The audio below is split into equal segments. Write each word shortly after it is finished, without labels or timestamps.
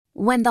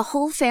When the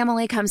whole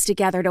family comes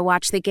together to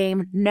watch the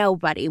game,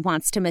 nobody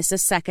wants to miss a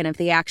second of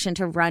the action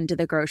to run to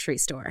the grocery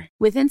store.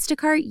 With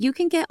Instacart, you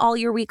can get all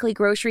your weekly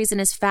groceries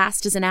in as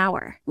fast as an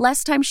hour.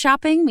 Less time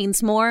shopping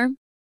means more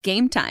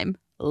game time.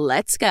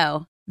 Let's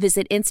go.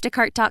 Visit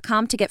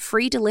instacart.com to get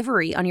free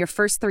delivery on your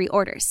first 3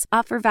 orders.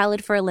 Offer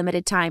valid for a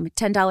limited time.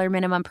 $10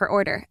 minimum per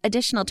order.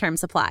 Additional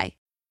terms apply.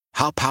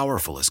 How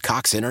powerful is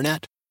Cox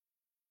Internet?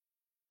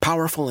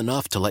 Powerful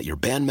enough to let your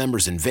band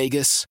members in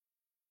Vegas,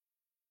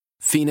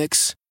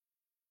 Phoenix,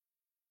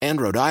 and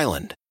Rhode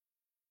Island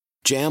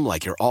jam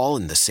like you're all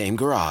in the same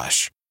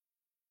garage.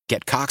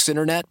 Get Cox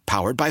Internet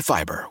powered by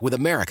fiber with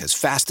America's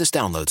fastest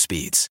download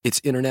speeds.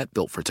 It's internet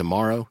built for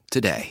tomorrow,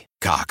 today.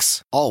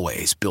 Cox,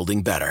 always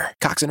building better.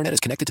 Cox Internet is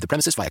connected to the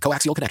premises via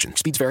coaxial connection.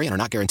 Speeds vary and are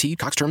not guaranteed.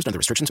 Cox terms and other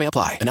restrictions may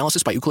apply.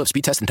 Analysis by Ookla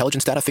Speed Test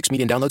Intelligence Data. Fixed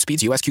median download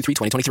speeds. US Q3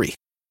 2023.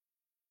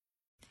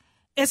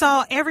 It's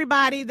all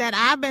everybody that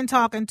I've been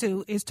talking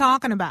to is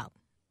talking about.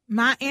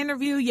 My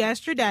interview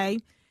yesterday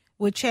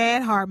with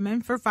Chad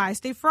Hartman for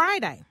Feisty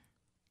Friday.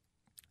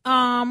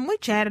 We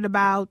chatted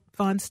about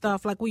fun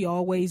stuff like we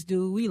always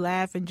do. We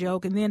laugh and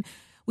joke, and then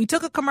we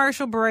took a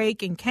commercial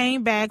break and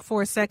came back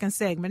for a second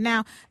segment.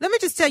 Now, let me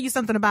just tell you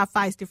something about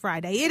Feisty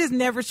Friday. It is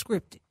never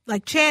scripted.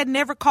 Like, Chad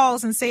never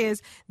calls and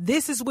says,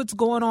 this is what's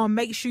going on.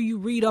 Make sure you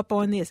read up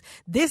on this.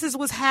 This is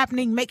what's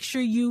happening. Make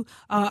sure you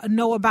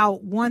know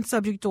about one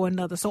subject or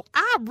another. So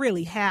I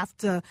really have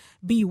to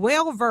be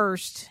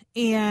well-versed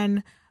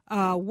in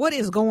what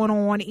is going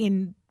on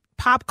in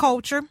pop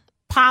culture,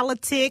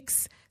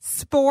 politics,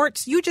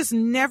 sports. You just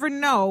never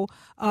know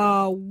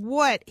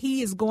what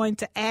he is going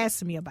to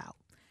ask me about.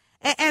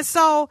 And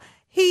so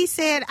he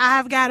said,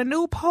 I've got a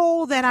new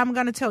poll that I'm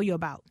going to tell you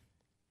about.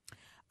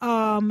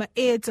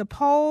 It's a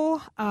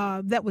poll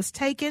that was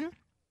taken.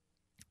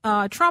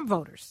 Trump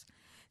voters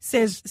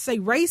say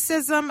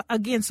racism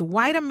against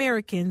white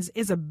Americans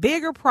is a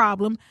bigger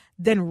problem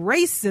than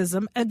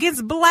racism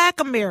against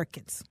black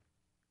Americans.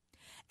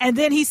 And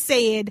then he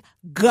said,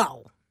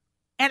 go.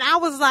 And I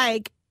was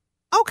like,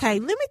 okay,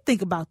 let me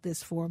think about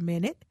this for a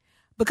minute,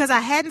 because I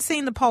hadn't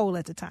seen the poll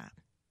at the time.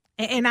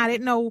 And I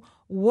didn't know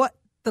what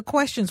the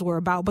questions were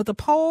about. But the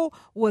poll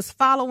was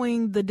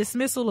following the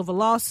dismissal of a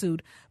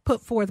lawsuit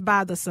put forth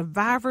by the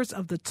survivors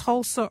of the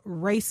Tulsa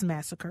race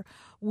massacre,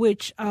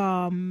 which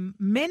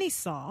many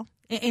saw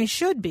and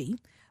should be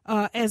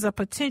as a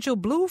potential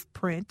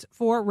blueprint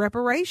for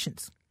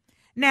reparations.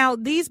 Now,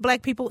 these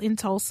black people in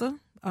Tulsa,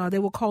 they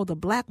were called the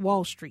Black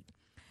Wall Street.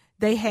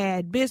 They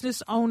had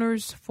business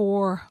owners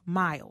for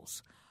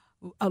miles,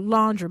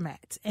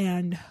 laundromats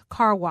and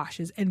car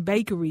washes and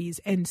bakeries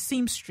and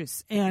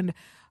seamstress and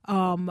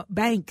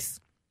banks.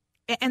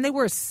 And they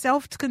were a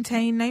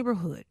self-contained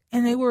neighborhood,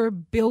 and they were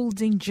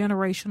building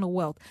generational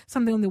wealth,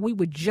 something that we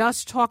were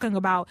just talking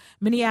about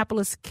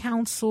Minneapolis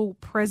Council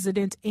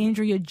President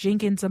Andrea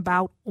Jenkins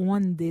about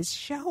on this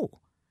show.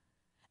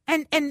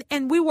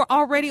 And we were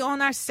already on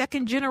our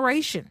second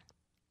generation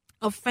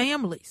of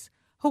families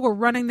who were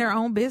running their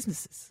own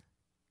businesses.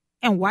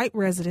 And white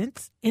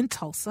residents in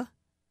Tulsa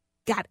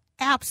got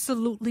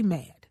absolutely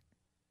mad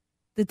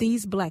that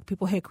these black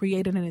people had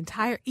created an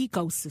entire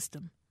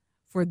ecosystem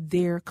for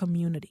their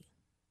community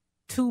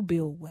to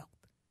build wealth.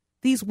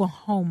 These were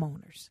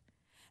homeowners.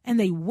 And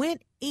they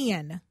went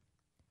in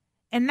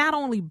and not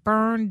only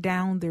burned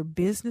down their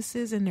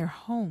businesses and their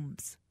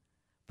homes,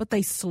 but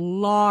they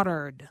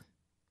slaughtered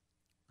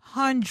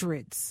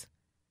hundreds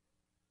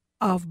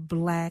of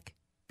black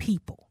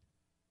people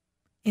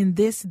in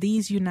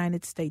these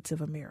United States of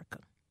America.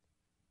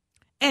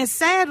 And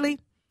sadly,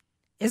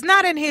 it's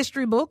not in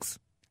history books.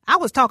 I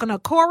was talking to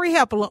Corey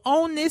Hepler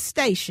on this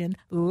station,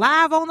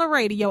 live on the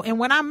radio, and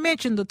when I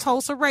mentioned the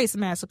Tulsa Race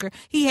Massacre,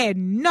 he had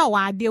no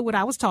idea what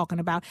I was talking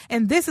about.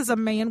 And this is a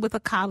man with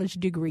a college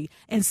degree.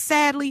 And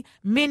sadly,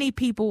 many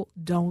people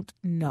don't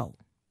know.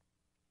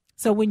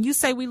 So when you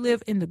say we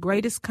live in the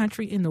greatest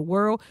country in the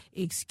world,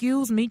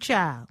 excuse me,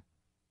 child.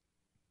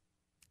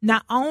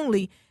 Not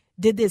only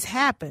did this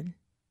happen,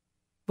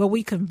 but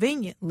we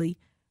conveniently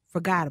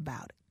forgot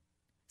about it.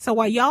 So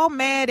while y'all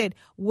mad at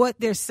what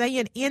they're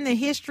saying in the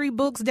history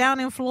books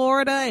down in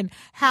Florida and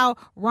how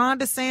Ron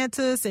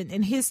DeSantis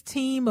and his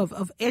team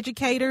of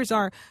educators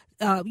are,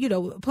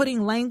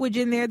 putting language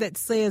in there that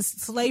says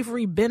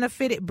slavery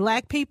benefited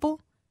black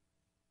people,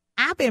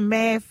 I've been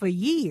mad for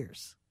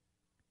years.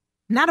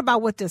 Not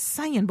about what they're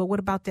saying, but what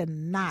about they're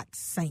not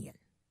saying.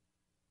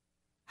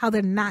 How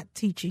they're not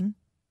teaching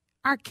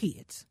our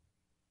kids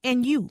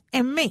and you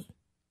and me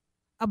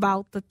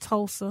about the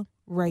Tulsa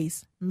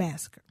Race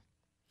Massacre.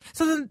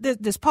 So then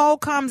this poll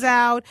comes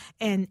out,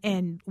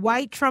 and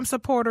white Trump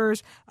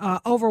supporters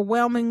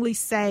overwhelmingly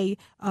say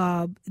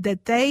that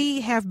they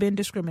have been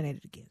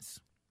discriminated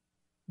against.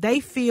 They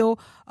feel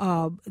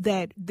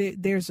that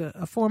there's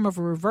a form of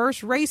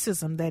reverse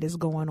racism that is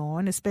going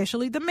on,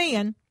 especially the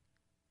men,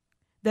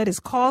 that is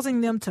causing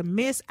them to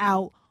miss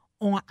out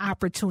on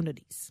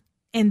opportunities.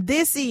 And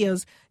this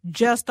is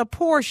just a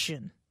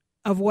portion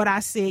of what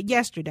I said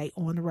yesterday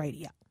on the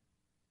radio.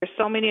 There's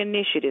so many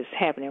initiatives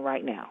happening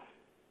right now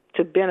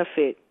to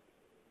benefit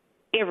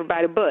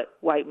everybody but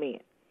white men.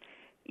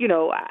 You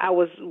know, I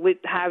was with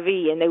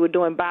Hy-Vee, and they were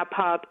doing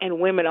BIPOC and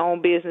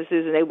women-owned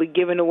businesses, and they were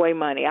giving away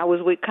money. I was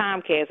with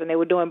Comcast, and they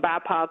were doing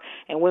BIPOC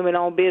and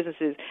women-owned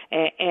businesses,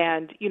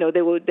 and you know,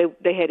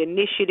 they had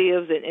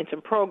initiatives and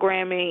some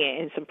programming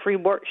and some free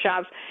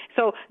workshops.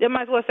 So they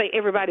might as well say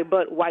everybody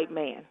but white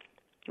man,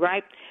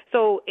 right?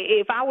 So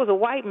if I was a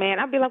white man,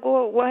 I'd be like,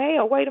 well,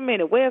 hell, wait a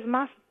minute, where's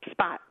my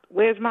spot?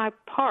 Where's my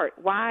part?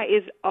 Why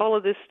is all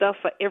of this stuff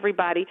for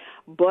everybody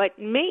but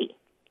me?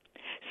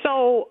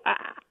 So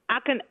I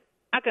can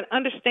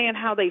understand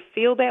how they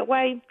feel that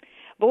way,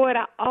 but what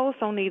I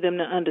also need them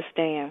to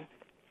understand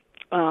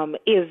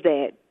is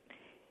that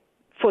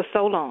for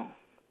so long,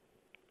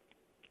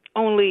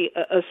 only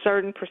a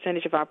certain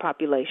percentage of our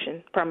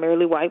population,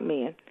 primarily white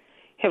men,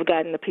 have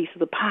gotten a piece of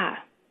the pie,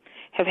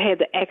 have had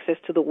the access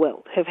to the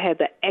wealth, have had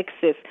the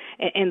access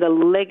and the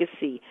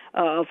legacy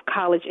of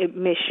college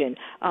admission,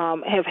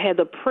 have had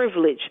the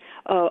privilege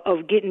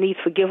of getting these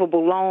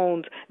forgivable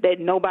loans that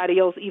nobody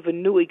else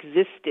even knew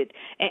existed.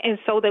 And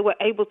so they were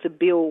able to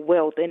build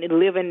wealth and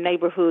live in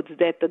neighborhoods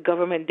that the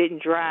government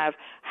didn't drive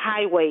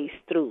highways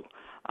through.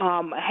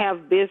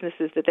 Have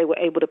businesses that they were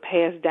able to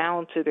pass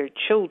down to their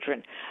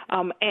children.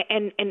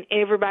 And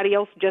everybody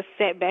else just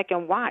sat back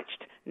and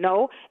watched.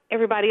 No,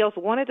 everybody else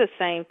wanted the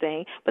same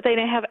thing, but they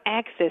didn't have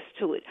access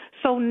to it.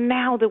 So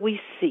now that we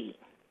see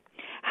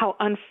how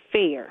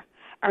unfair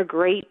our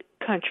great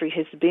country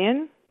has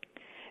been,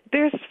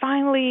 there's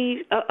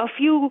finally a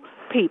few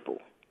people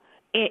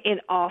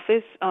in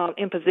office,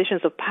 in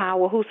positions of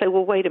power, who say,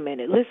 well, wait a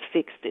minute, let's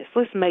fix this.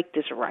 Let's make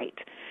this right.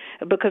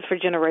 Because for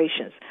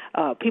generations,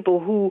 people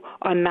who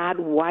are not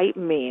white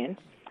men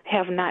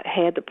have not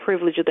had the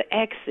privilege of the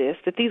access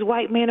that these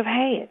white men have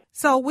had.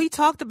 So we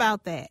talked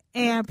about that,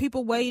 and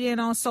people weighed in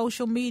on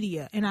social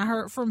media, and I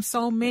heard from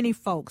so many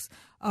folks,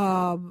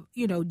 Jim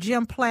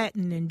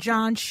Platten and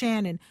John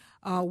Shannon,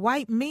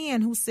 white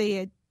men who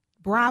said,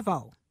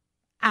 bravo.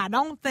 I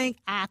don't think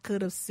I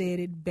could have said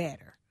it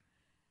better.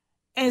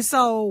 And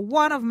so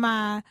one of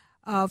my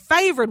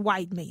favorite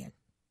white men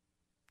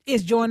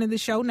is joining the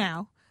show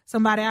now,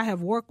 somebody I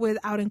have worked with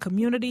out in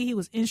community. He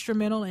was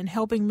instrumental in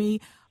helping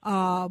me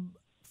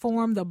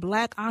form the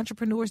Black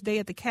Entrepreneurs Day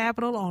at the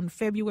Capitol on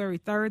February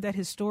 3rd, that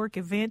historic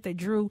event that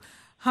drew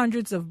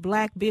hundreds of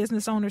black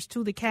business owners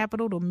to the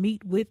Capitol to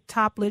meet with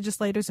top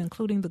legislators,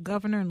 including the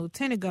governor and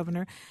lieutenant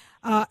governor.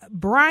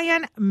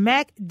 Brian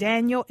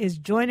McDaniel is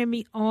joining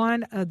me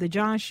on the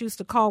John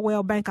Schuster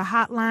Caldwell Banker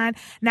Hotline.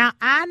 Now,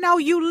 I know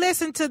you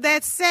listened to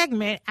that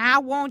segment. I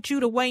want you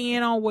to weigh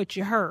in on what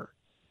you heard.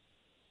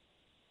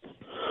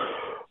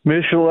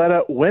 Ms.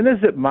 Sheletta, when is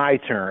it my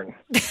turn?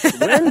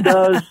 When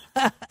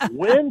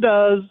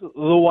does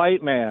the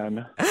white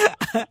man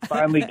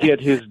finally get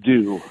his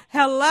due?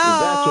 Hello.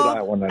 That's what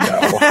I want to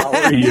know. How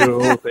are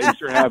you? Thanks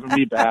for having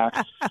me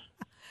back.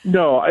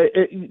 No,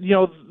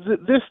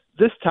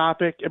 this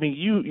topic. I mean,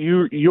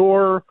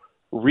 your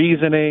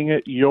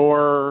reasoning,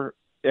 your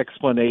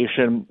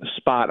explanation,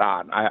 spot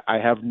on. I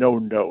have no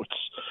notes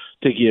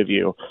to give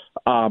you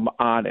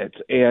on it,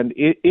 and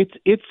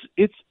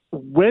it's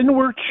when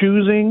we're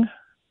choosing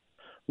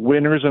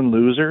winners and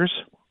losers,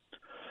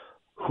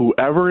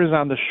 whoever is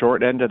on the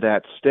short end of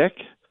that stick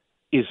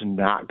is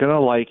not going to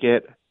like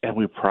it, and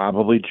we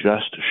probably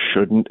just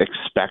shouldn't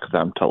expect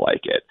them to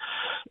like it.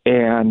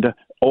 And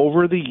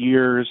over the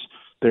years,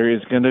 there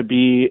is going to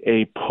be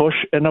a push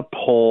and a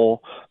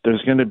pull.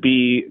 There's going to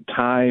be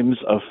times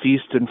of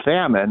feast and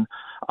famine.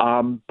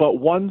 But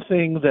one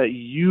thing that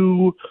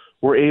you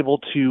were able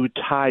to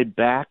tie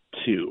back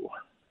to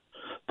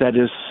that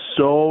is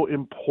so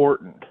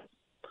important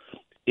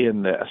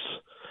in this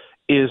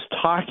is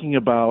talking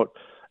about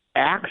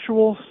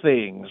actual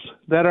things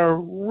that are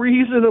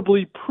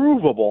reasonably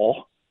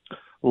provable,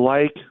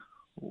 like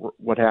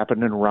what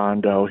happened in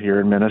Rondo here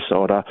in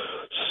Minnesota,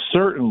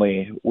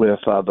 certainly with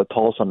the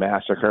Tulsa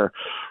massacre,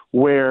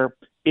 where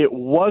it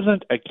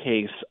wasn't a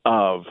case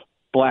of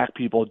black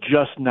people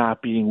just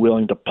not being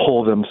willing to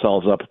pull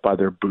themselves up by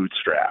their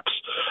bootstraps,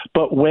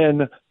 but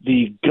when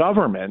the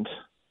government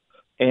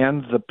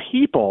and the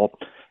people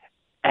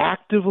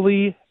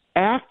actively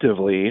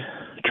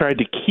tried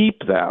to keep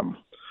them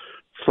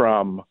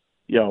from,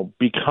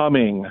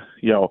 becoming,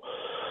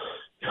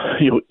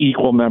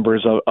 equal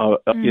members of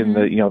in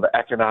the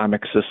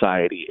economic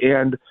society.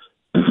 And,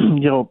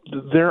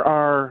 there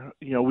are,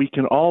 we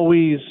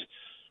always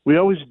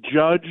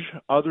judge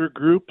other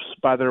groups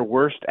by their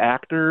worst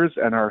actors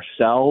and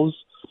ourselves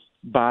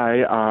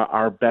by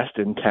our best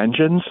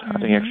intentions. I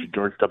think actually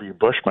George W.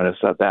 Bush might have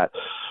said that.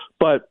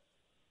 But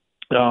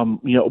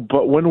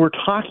when we're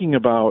talking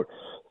about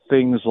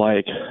things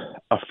like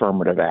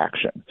affirmative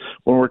action,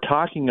 when we're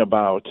talking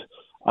about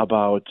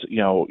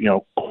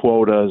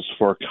quotas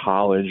for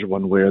college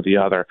one way or the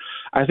other,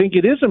 I think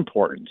it is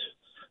important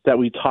that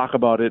we talk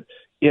about it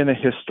in a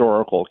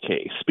historical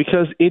case,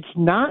 because it's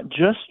not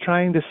just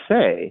trying to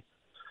say,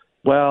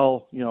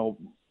 well,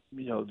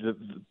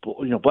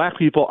 black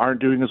people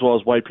aren't doing as well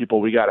as white people,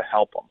 we got to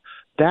help them.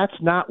 That's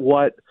not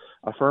what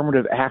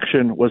affirmative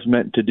action was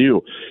meant to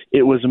do.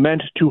 It was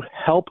meant to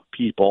help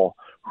people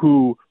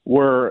who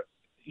were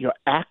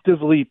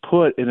actively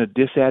put in a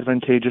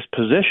disadvantageous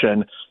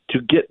position to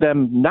get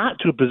them not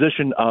to a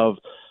position of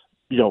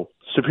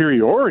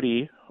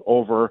superiority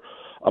over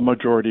a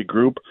majority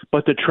group,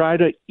 but to try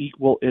to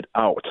equal it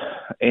out.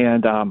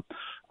 And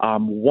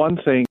one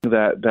thing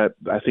that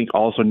I think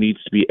also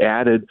needs to be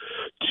added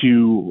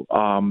to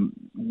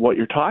what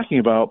you're talking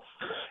about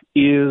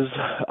is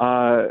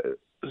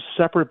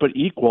separate but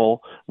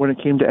equal when it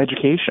came to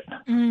education.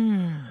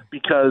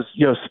 Because,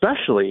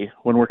 especially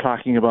when we're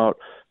talking about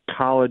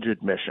college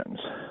admissions,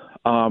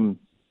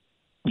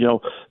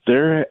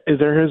 there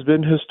has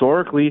been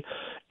historically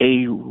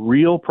a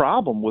real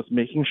problem with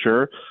making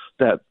sure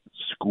that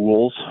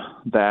schools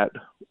that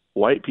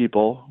white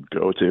people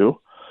go to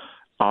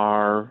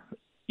are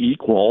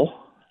equal,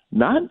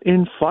 not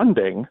in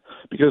funding,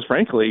 because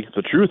frankly,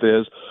 the truth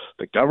is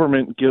the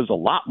government gives a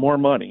lot more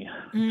money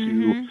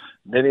to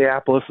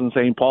Minneapolis and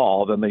St.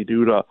 Paul than they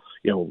do to,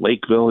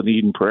 Lakeville and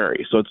Eden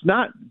Prairie. So it's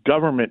not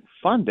government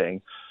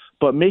funding,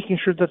 but making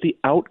sure that the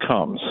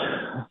outcomes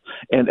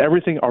and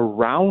everything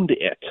around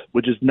it,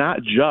 which is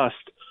not just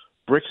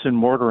bricks and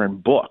mortar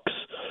and books,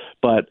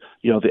 but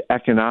the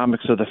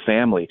economics of the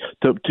family,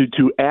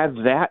 to add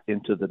that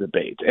into the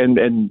debate.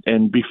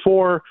 And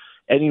before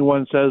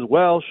anyone says,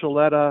 well,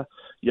 Sheletta,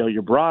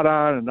 you brought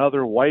on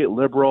another white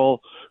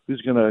liberal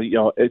who's going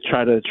to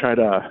try to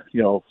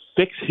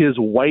fix his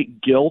white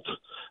guilt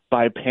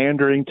by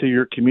pandering to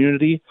your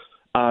community,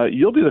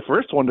 you'll be the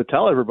first one to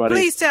tell everybody.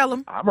 Please tell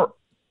him.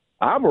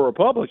 I'm a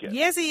Republican.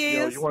 Yes, he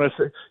is.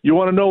 You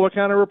want to know what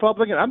kind of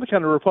Republican? I'm the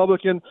kind of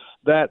Republican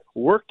that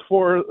worked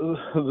for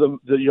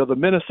the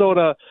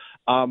Minnesota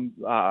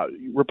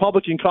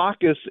Republican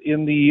caucus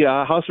in the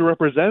House of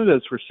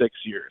Representatives for 6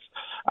 years.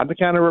 I'm the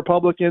kind of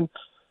Republican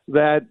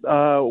that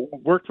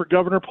worked for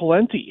Governor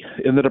Pawlenty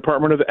in the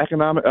Department of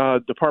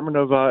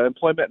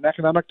Employment and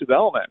Economic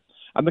Development.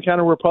 I'm the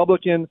kind of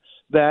Republican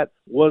that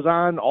was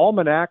on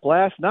Almanac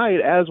last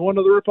night as one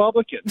of the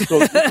Republicans. So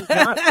this is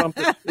not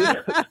something.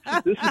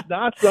 This is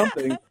not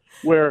something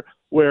where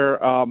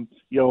I'm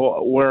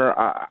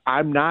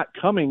not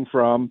coming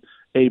from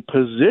a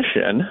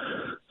position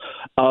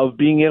of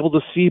being able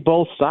to see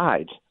both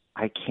sides.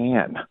 I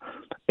can,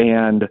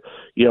 and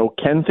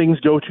can things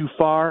go too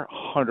far?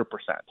 100%.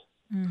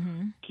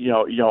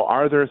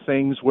 Are there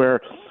things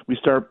where we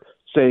start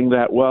saying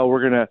that, well,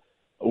 we're going to,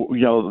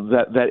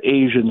 that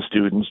Asian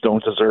students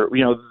don't deserve,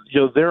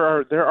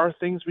 there are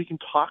things we can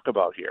talk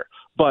about here,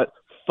 but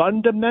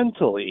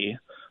fundamentally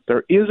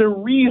there is a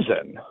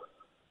reason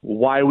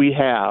why we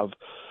have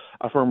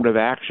affirmative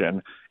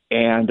action.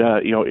 And,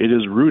 it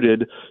is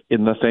rooted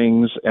in the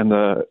things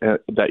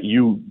that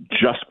you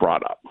just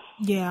brought up.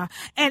 Yeah.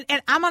 And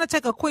I'm going to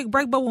take a quick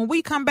break. But when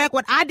we come back,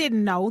 what I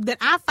didn't know that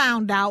I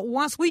found out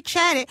once we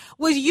chatted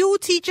was you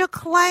teach a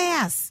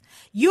class.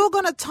 You're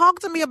going to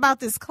talk to me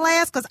about this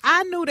class because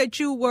I knew that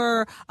you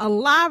were a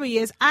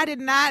lobbyist. I did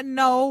not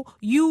know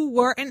you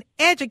were an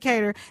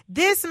educator.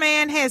 This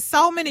man has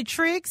so many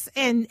tricks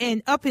and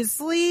up his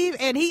sleeve,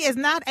 and he is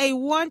not a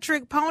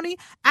one-trick pony.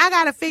 I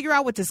got to figure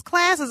out what this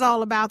class is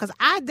all about because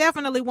I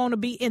definitely want to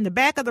be in the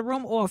back of the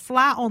room or a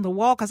fly on the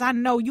wall because I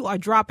know you are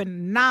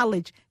dropping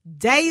knowledge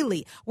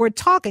daily. We're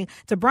talking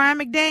to Brian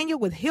McDaniel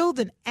with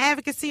Hilden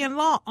Advocacy and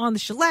Law on the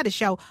Sheletta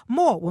Show.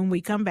 More when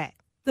we come back.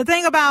 The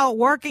thing about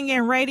working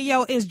in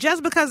radio is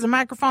just because the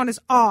microphone is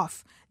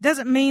off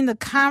doesn't mean the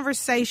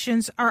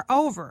conversations are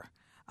over.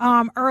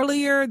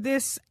 Earlier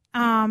this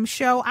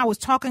show, I was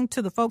talking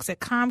to the folks at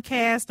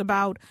Comcast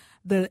about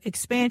the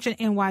expansion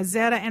in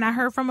Wayzata, and I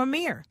heard from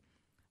Amir,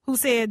 who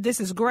said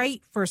this is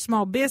great for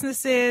small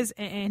businesses,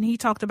 and he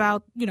talked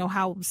about,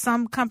 how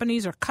some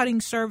companies are cutting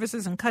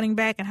services and cutting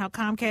back and how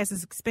Comcast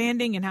is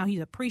expanding and how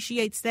he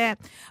appreciates that.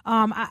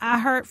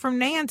 I heard from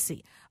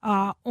Nancy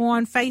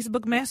on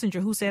Facebook Messenger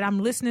who said,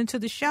 I'm listening to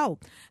the show.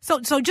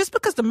 So just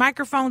because the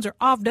microphones are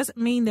off doesn't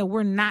mean that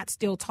we're not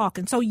still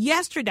talking. So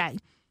yesterday,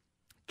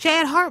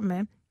 Chad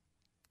Hartman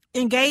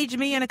engaged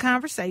me in a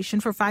conversation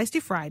for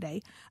Feisty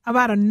Friday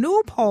about a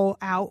new poll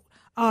out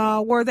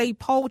where they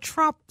poll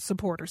Trump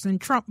supporters and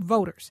Trump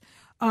voters.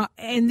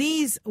 And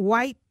these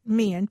white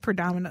men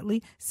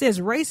predominantly says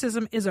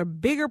racism is a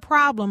bigger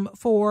problem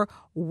for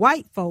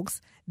white folks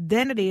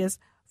than it is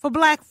for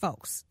black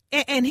folks.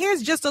 And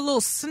here's just a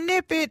little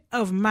snippet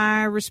of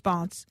my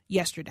response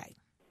yesterday.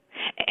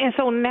 And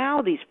so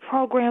now these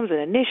programs and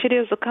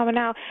initiatives are coming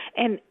out,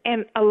 and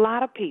a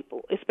lot of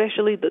people,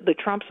 especially the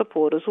Trump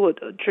supporters who are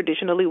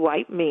traditionally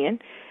white men,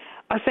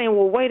 are saying,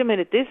 well, wait a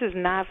minute, this is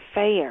not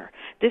fair.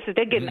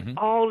 They're getting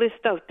all this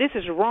stuff. This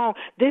is wrong.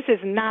 This is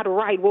not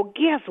right. Well,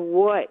 guess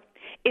what?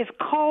 It's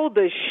called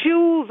the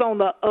shoes on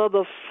the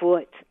other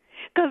foot,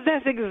 because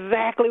that's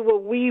exactly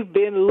what we've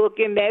been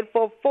looking at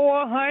for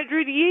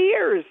 400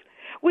 years.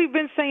 We've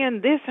been saying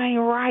this ain't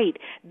right.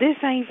 This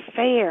ain't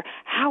fair.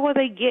 How are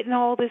they getting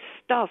all this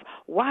stuff?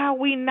 Why are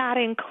we not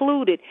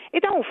included?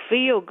 It don't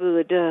feel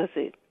good, does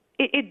it?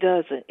 It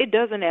doesn't. It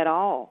doesn't at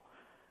all.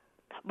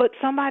 But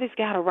somebody's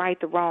got to right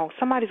the wrong.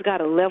 Somebody's got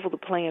to level the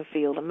playing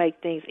field and make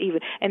things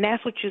even. And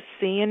that's what you're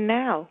seeing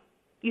now.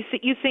 You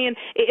seeing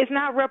it's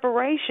not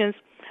reparations,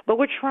 but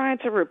we're trying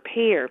to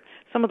repair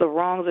some of the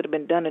wrongs that have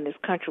been done in this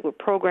country with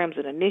programs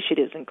and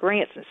initiatives and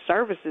grants and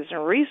services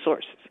and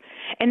resources.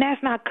 And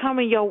that's not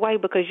coming your way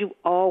because you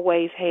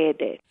always had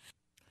that.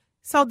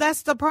 So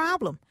that's the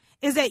problem,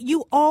 is that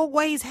you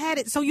always had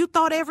it. So you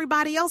thought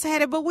everybody else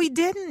had it, but we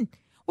didn't.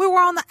 We were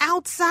on the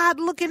outside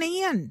looking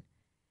in.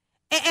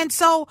 And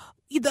so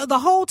the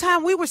whole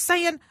time we were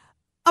saying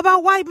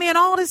about white men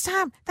all this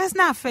time, that's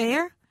not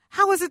fair.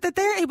 How is it that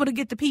they're able to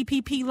get the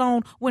PPP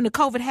loan when the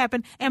COVID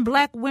happened and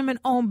black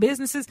women-owned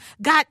businesses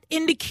got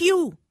in the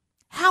queue?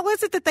 How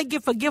is it that they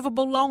get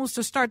forgivable loans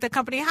to start their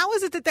company? How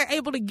is it that they're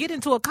able to get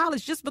into a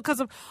college just because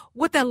of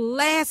what their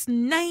last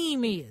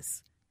name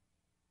is?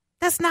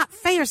 That's not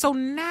fair. So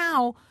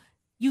now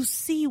you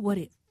see what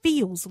it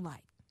feels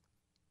like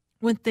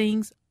when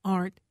things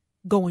aren't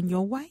going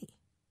your way.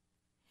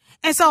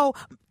 And so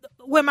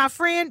when my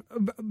friend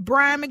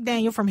Brian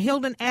McDaniel from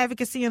Hilden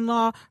Advocacy and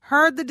Law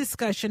heard the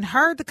discussion,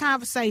 heard the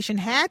conversation,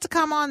 had to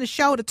come on the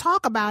show to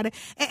talk about it,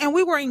 and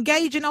we were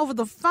engaging over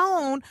the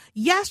phone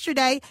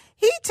yesterday,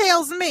 he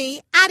tells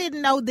me, I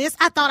didn't know this.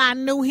 I thought I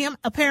knew him.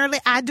 Apparently,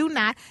 I do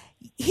not.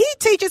 He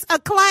teaches a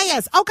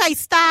class. Okay,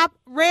 stop,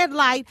 red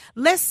light.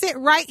 Let's sit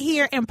right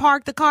here and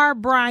park the car,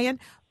 Brian.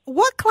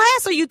 What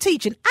class are you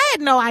teaching? I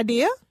had no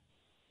idea.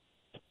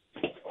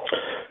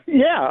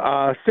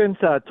 Yeah, since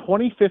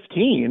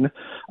 2015,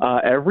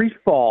 every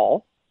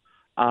fall,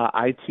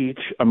 I teach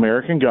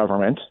American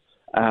government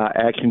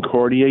at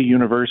Concordia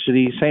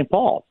University, St.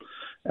 Paul.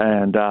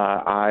 And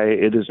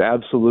it is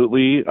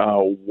absolutely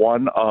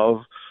one of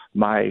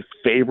my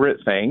favorite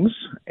things.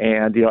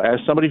 And, as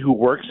somebody who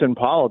works in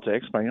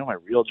politics, my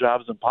real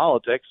job is in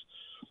politics,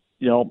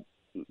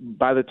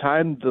 by the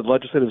time the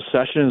legislative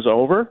session is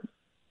over,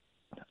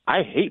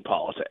 I hate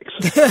politics.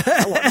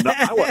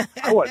 I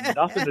want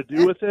nothing to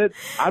do with it.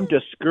 I'm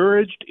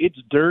discouraged. It's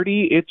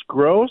dirty. It's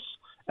gross.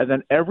 And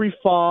then every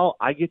fall,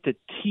 I get to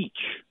teach,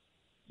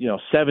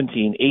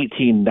 17,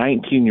 18,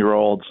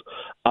 19-year-olds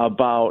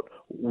about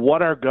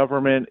what our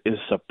government is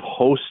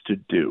supposed to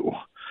do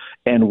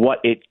and what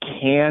it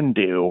can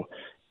do.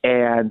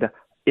 And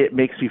it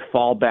makes me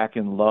fall back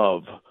in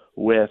love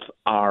with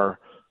our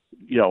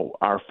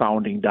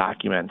founding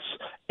documents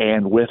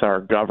and with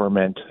our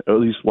government, at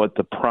least what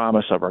the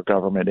promise of our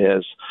government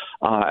is.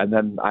 And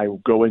then I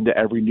go into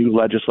every new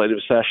legislative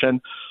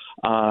session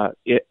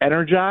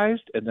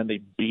energized, and then they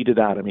beat it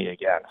out of me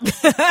again.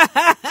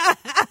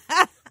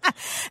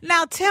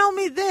 Now tell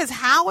me this,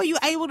 how are you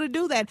able to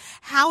do that?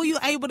 How are you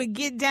able to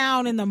get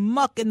down in the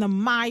muck and the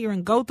mire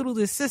and go through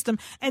this system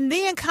and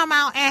then come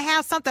out and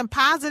have something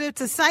positive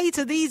to say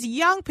to these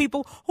young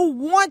people who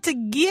want to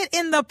get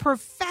in the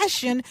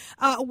profession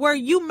where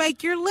you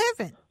make your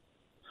living?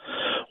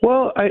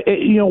 Well,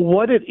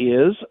 what it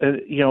is,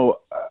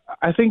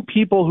 I think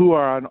people who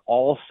are on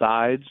all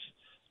sides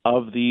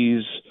of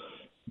these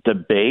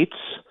debates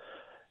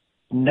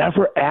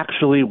never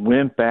actually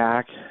went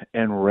back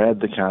and read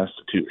the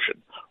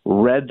Constitution,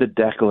 read the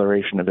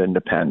Declaration of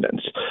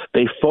Independence.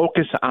 They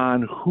focus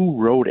on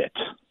who wrote it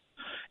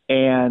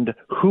and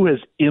who has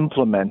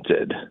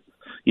implemented,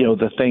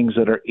 the things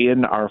that are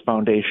in our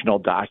foundational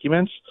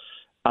documents.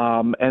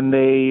 And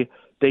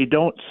they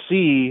don't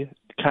see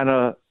kind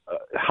of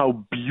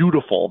how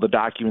beautiful the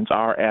documents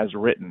are as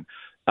written,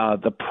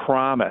 the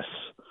promise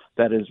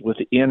that is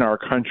within our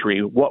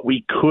country, what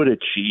we could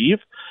achieve.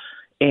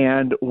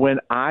 And when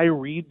I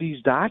read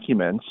these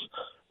documents,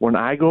 when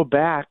I go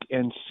back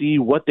and see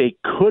what they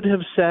could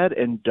have said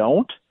and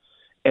don't,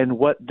 and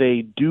what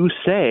they do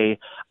say,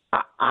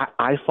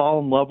 I fall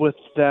in love with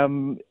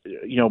them.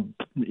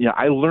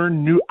 I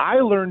learn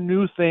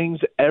new things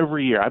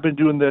every year. I've been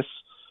doing this,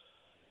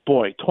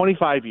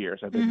 25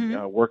 years. I've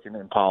been working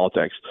in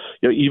politics,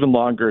 even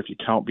longer if you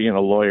count being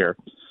a lawyer.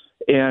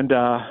 And,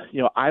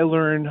 I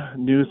learn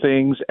new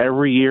things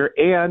every year.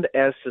 And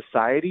as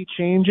society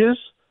changes,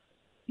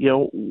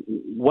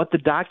 what the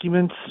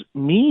documents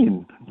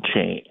mean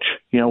change.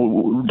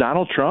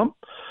 Donald Trump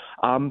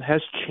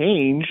has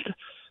changed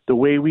the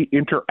way we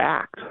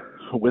interact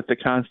with the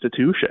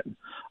Constitution.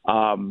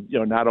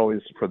 Not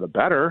always for the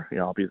better,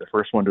 I'll be the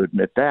first one to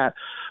admit that,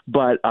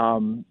 but, a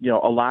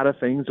lot of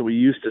things that we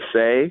used to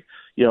say,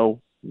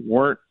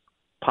 weren't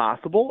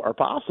possible are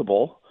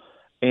possible.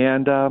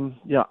 And, I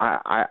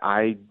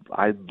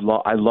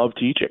love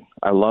teaching.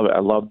 I love it. I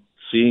love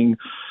seeing,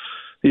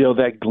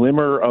 that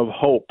glimmer of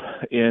hope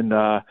in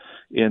an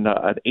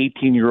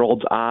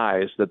 18-year-old's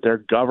eyes that their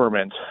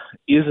government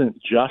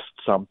isn't just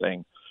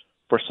something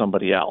for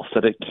somebody else,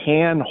 that it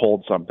can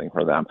hold something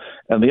for them.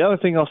 And the other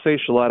thing I'll say,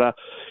 Sheletta,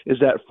 is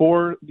that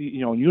for the,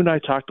 you and I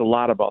talked a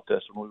lot about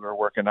this when we were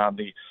working on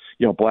the,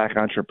 Black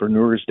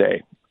Entrepreneurs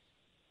Day,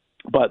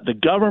 but the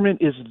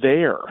government is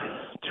there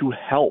to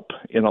help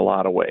in a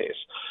lot of ways.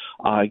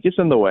 It gets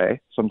in the way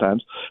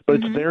sometimes, but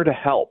it's there to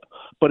help.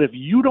 But if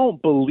you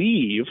don't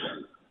believe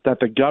that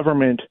the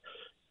government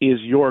is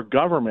your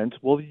government,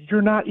 well,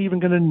 you're not even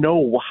going to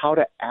know how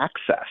to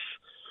access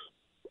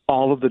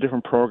all of the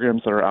different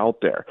programs that are out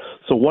there.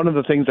 So one of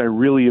the things I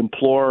really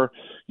implore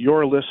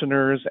your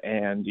listeners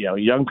and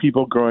young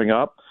people growing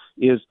up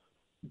is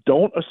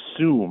don't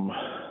assume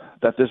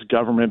that this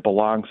government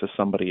belongs to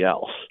somebody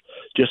else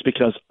just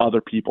because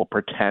other people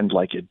pretend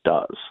like it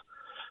does.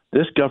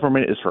 This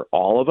government is for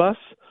all of us,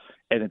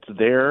 and it's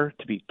there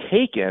to be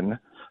taken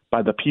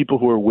by the people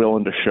who are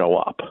willing to show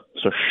up.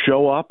 So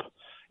show up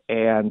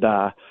and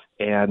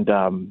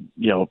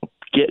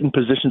get in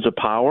positions of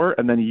power,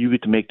 and then you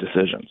get to make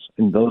decisions.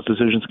 And those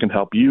decisions can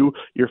help you,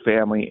 your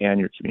family, and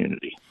your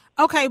community.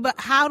 Okay, but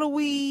how do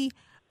we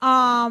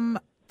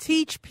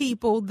teach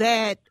people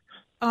that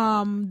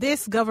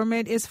this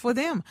government is for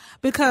them?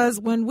 Because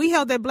when we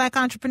held that Black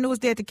Entrepreneurs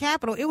Day at the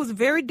Capitol, it was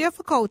very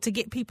difficult to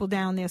get people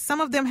down there.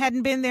 Some of them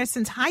hadn't been there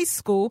since high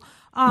school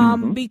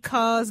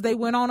because they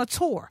went on a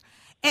tour.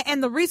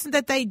 And the reason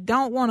that they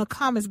don't want to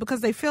come is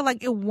because they feel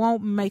like it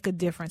won't make a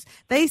difference.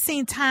 They've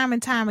seen time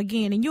and time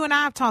again, and you and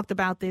I have talked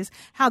about this,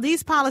 how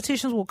these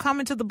politicians will come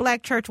into the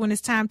black church when it's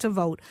time to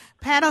vote,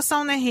 pat us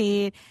on the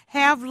head,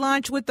 have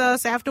lunch with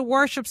us after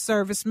worship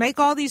service, make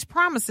all these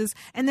promises,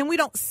 and then we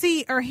don't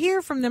see or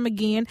hear from them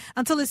again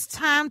until it's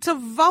time to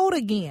vote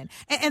again.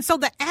 And so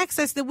the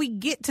access that we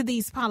get to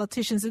these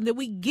politicians and that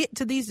we get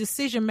to these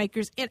decision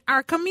makers in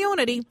our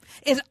community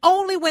is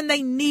only when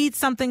they need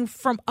something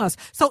from us.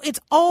 So it's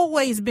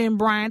always been,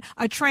 Brian,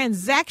 a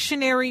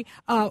transactionary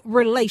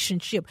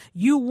relationship.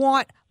 You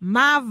want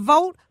my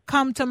vote?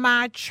 Come to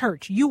my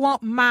church. You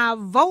want my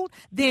vote?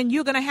 Then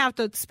you're going to have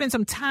to spend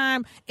some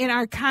time in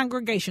our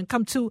congregation.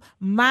 Come to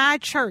my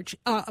church.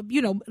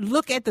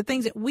 Look at the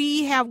things that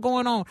we have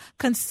going on.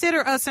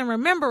 Consider us and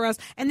remember us.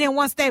 And then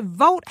once that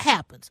vote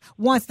happens,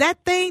 once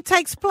that thing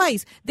takes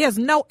place, there's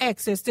no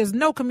access. There's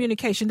no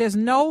communication. There's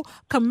no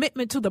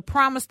commitment to the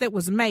promise that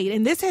was made.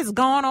 And this has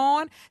gone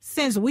on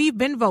since we've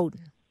been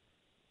voting.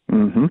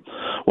 Mm-hmm.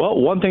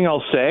 Well, one thing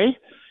I'll say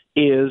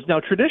is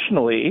now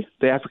traditionally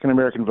the African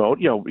American vote,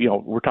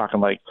 we're talking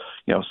like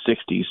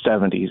 60s,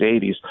 70s,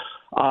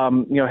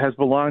 80s, has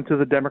belonged to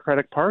the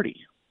Democratic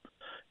Party,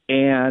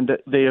 and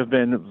they have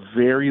been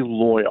very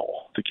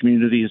loyal. The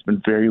community has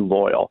been very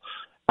loyal.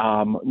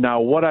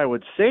 Now, what I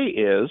would say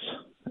is,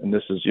 and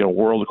this is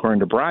World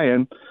According to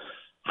Brian,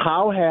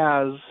 how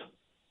has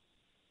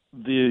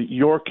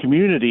your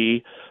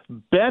community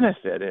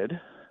benefited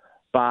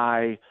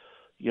by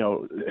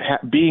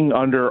being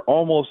under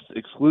almost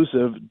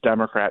exclusive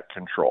Democrat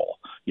control,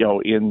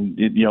 in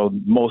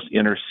most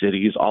inner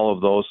cities, all of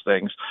those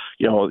things,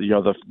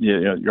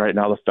 right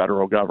now the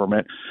federal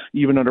government,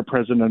 even under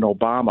President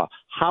Obama,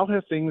 how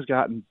have things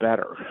gotten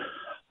better?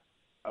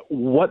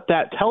 What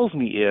that tells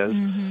me is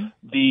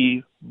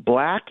the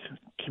black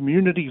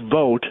community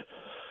vote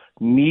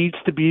needs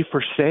to be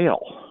for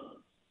sale,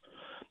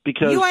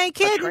 because you ain't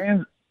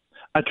kidding.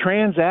 A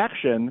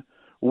transaction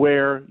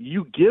where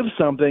you give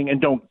something and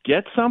don't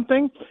get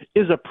something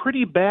is a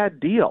pretty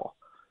bad deal.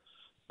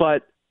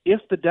 But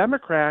if the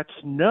Democrats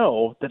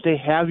know that they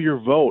have your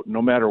vote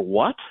no matter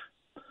what,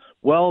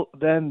 well,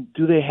 then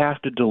do they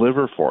have to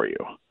deliver for you?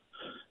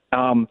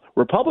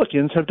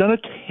 Republicans have done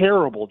a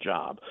terrible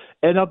job,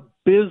 an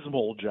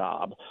abysmal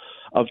job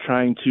of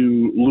trying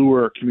to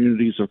lure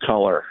communities of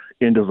color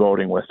into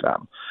voting with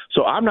them.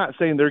 So I'm not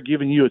saying they're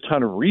giving you a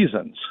ton of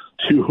reasons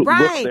to look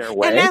their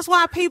way. And that's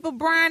why people,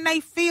 Brian, they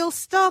feel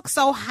stuck.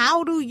 So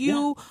how do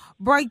you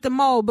break the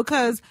mold?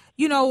 Because,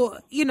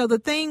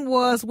 the thing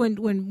was when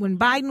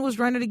Biden was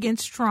running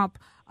against Trump,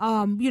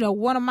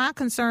 one of my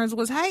concerns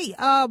was, hey,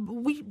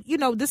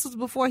 this was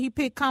before he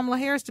picked Kamala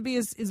Harris to be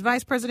his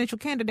vice presidential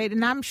candidate.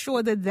 And I'm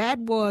sure that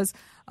was,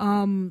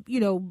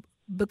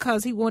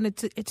 because he wanted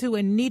to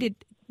and needed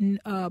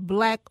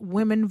black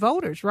women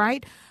voters,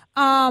 right?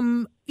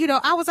 I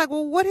was like,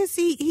 well, what is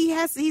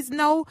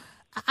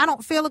I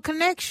don't feel a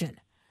connection.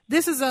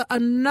 This is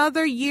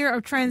another year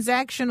of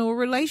transactional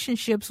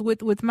relationships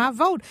with my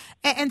vote.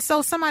 And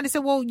so somebody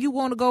said, well, you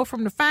want to go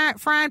from the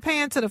frying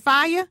pan to the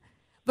fire?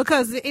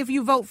 Because if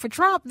you vote for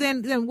Trump,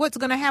 then what's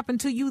going to happen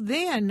to you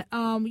then,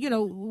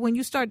 when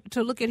you start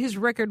to look at his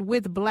record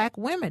with black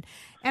women?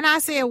 And I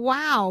said,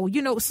 wow,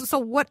 so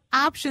what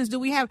options do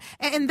we have?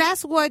 And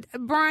that's what,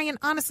 Brian,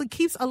 honestly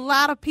keeps a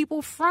lot of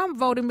people from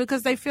voting,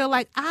 because they feel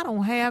like I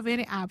don't have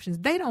any options.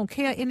 They don't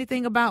care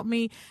anything about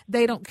me.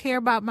 They don't care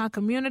about my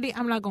community.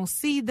 I'm not going to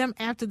see them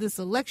after this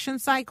election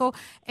cycle.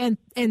 And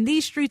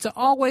these streets are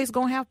always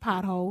going to have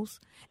potholes.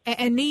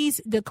 And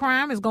the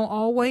crime is going to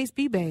always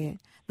be bad.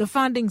 The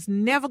funding's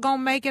never going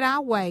to make it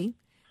our way.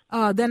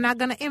 They're not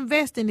going to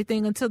invest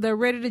anything until they're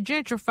ready to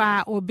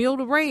gentrify or build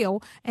a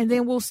rail, and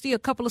then we'll see a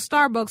couple of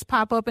Starbucks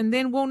pop up, and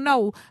then we'll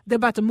know they're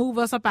about to move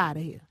us up out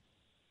of here.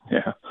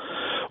 Yeah.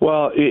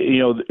 Well,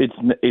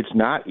 it's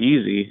not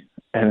easy,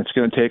 and it's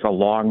going to take a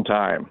long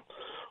time.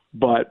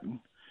 But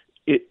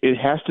it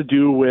has to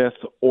do with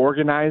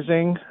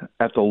organizing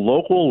at the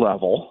local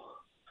level,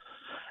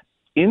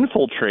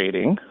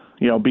 infiltrating,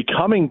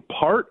 becoming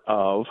part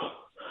of,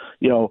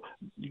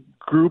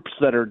 groups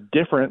that are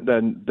different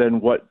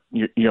than what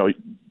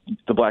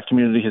the black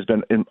community has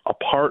been a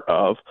part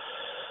of,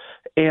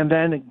 and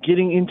then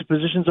getting into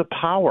positions of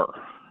power.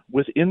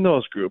 within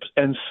those groups,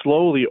 and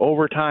slowly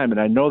over time, and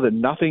I know that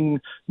nothing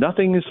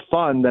is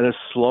fun that is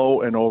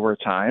slow and over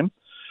time,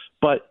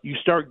 but you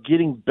start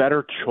getting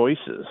better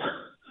choices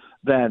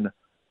than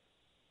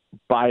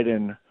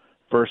Biden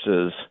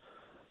versus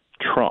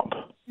Trump.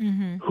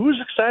 Mm-hmm.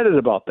 Who's excited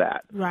about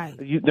that? Right.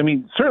 I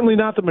mean, certainly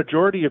not the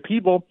majority of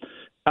people.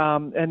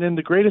 And in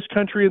the greatest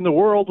country in the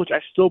world, which I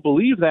still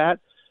believe that,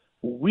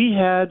 we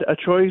had a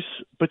choice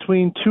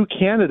between two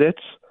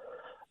candidates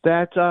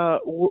that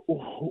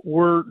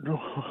were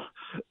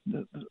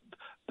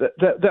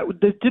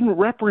that didn't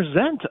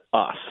represent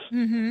us,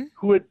 mm-hmm.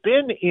 who had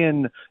been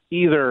in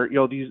either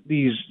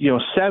these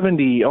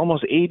 70,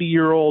 almost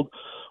 80-year-old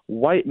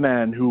white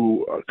men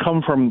who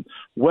come from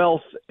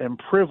wealth and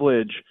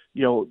privilege,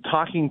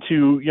 talking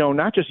to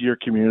not just your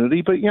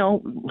community, but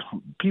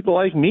people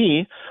like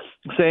me,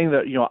 saying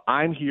that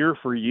I'm here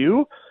for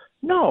you.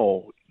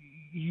 No,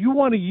 you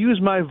want to use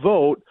my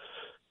vote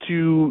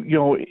to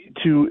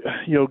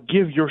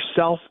give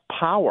yourself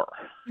power,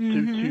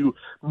 mm-hmm. to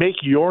make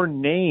your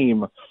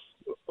name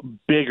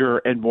bigger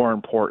and more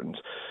important,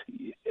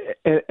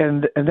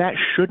 and that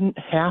shouldn't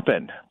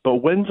happen. But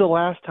when's the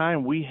last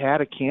time we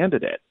had a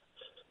candidate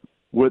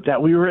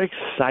that we were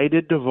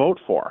excited to vote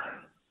for?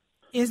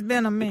 It's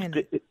been a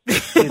minute.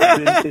 It's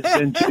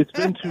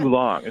been too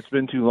long. It's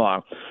been too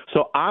long.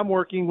 So I'm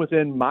working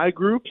within my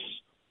groups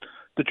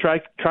to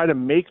try to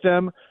make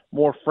them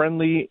more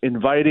friendly,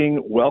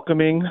 inviting,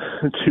 welcoming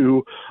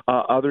to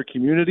other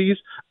communities.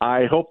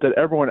 I hope that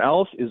everyone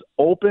else is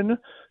open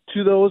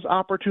to those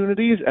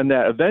opportunities, and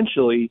that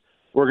eventually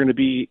we're going to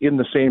be in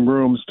the same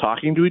rooms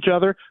talking to each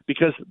other,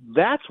 because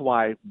that's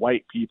why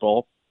white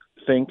people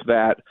think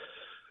that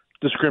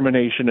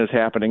discrimination is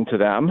happening to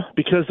them,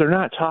 because they're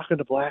not talking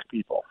to black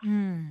people.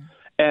 Mm.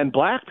 And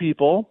black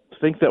people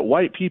think that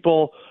white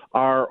people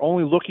are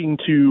only looking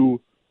to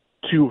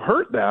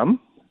hurt them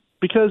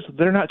because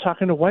they're not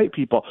talking to white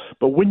people.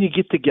 But when you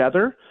get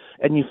together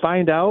and you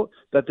find out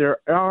that there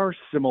are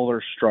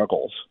similar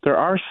struggles, there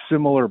are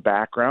similar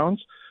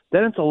backgrounds,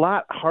 then it's a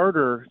lot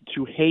harder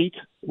to hate,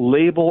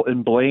 label,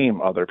 and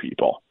blame other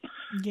people.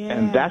 Yeah.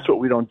 And that's what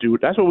we don't do.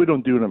 That's what we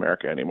don't do in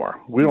America anymore.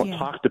 We don't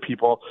talk to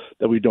people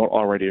that we don't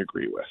already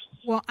agree with.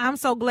 Well, I'm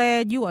so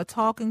glad you are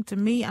talking to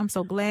me. I'm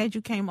so glad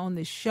you came on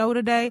this show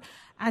today.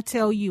 I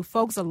tell you,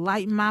 folks are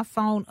lighting my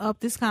phone up.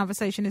 This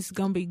conversation is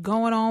going to be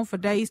going on for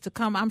days to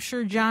come. I'm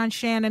sure John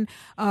Shannon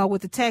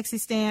with the Taxi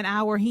Stand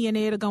Hour, he and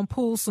Ed are going to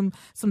pull some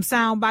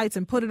sound bites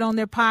and put it on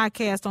their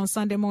podcast on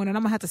Sunday morning.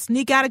 I'm going to have to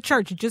sneak out of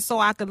church just so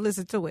I could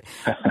listen to it.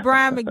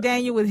 Brian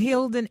McDaniel with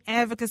Hilden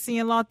Advocacy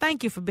and Law,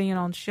 thank you for being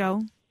on the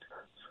show.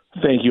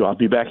 Thank you. I'll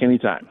be back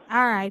anytime.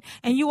 All right.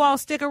 And you all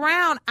stick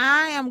around.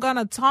 I am going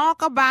to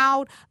talk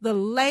about the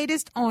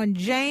latest on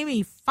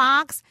Jamie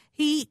Foxx.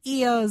 He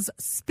is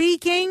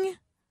speaking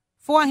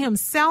for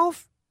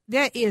himself.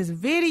 There is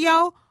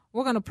video.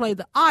 We're going to play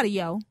the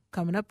audio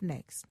coming up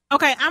next.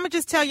 Okay, I'm going to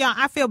just tell y'all,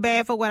 I feel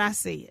bad for what I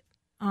said.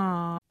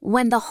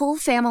 When the whole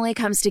family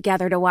comes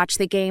together to watch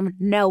the game,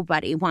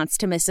 nobody wants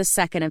to miss a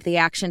second of the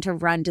action to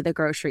run to the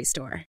grocery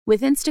store. With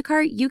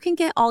Instacart, you can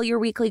get all your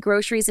weekly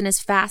groceries in as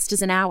fast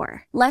as an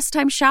hour. Less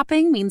time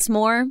shopping means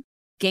more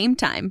game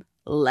time.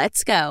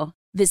 Let's go.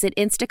 Visit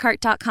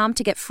instacart.com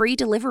to get free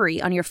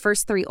delivery on your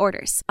first 3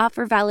 orders.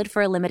 Offer valid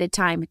for a limited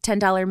time.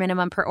 $10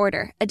 minimum per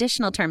order.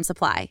 Additional terms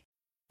apply.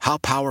 How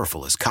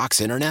powerful is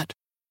Cox Internet?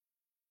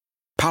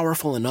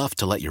 Powerful enough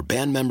to let your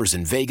band members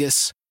in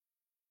Vegas,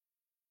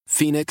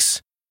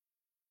 Phoenix,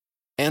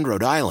 and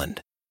Rhode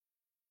Island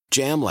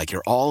jam like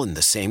you're all in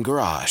the same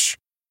garage.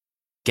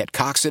 Get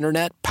Cox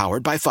Internet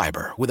powered by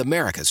fiber with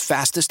America's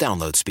fastest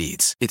download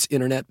speeds. It's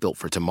internet built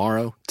for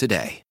tomorrow,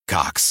 today.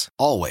 Cox,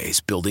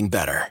 always building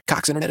better.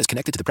 Cox Internet is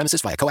connected to the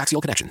premises via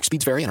coaxial connection.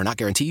 Speeds vary and are not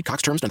guaranteed.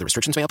 Cox terms and other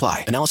restrictions may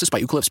apply. Analysis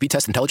by Ookla Speed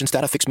Test Intelligence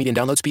Data. Fixed median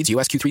download speeds.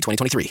 US Q3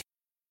 2023.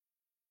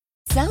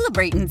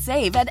 Celebrate and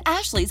save at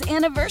Ashley's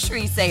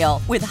Anniversary Sale.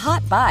 With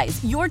Hot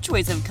Buys, your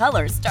choice of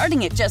colors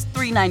starting at just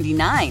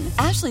 $3.99.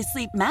 Ashley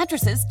Sleep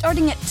mattresses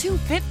starting at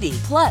 $2.50.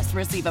 Plus,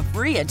 receive a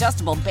free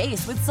adjustable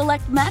base with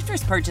select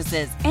mattress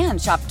purchases. And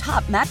shop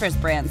top mattress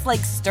brands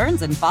like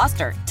Stearns &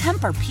 Foster,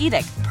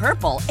 Tempur-Pedic,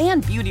 Purple,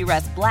 and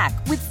Beautyrest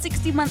Black with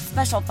 60-month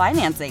special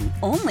financing.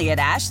 Only at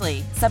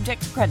Ashley.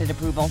 Subject to credit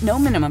approval. No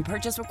minimum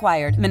purchase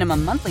required.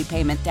 Minimum monthly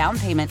payment, down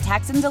payment,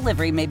 tax, and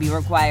delivery may be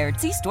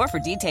required. See store for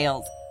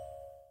details.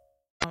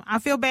 I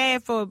feel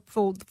bad for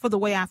the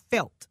way I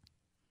felt.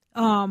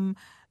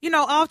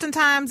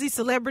 Oftentimes these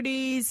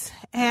celebrities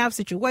have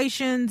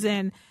situations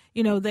and,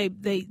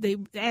 they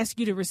ask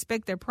you to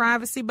respect their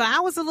privacy. But I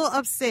was a little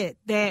upset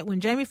that when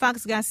Jamie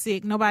Foxx got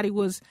sick, nobody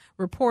was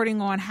reporting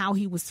on how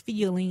he was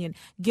feeling and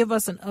give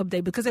us an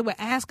update because they were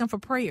asking for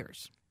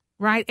prayers.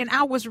 Right. And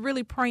I was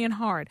really praying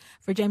hard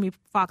for Jamie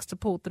Foxx to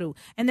pull through.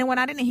 And then when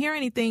I didn't hear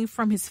anything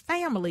from his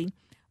family,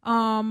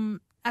 I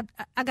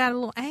got a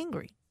little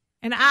angry.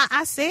 And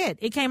I said,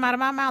 it came out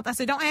of my mouth. I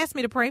said, don't ask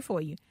me to pray for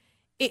you.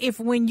 If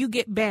when you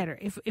get better,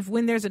 if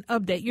when there's an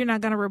update, you're not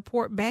going to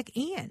report back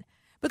in.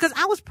 because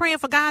I was praying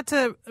for God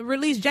to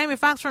release Jamie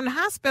Foxx from the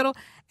hospital,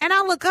 and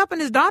I look up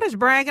and his daughter's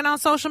bragging on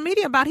social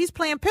media about he's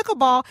playing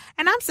pickleball,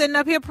 and I'm sitting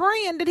up here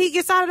praying that he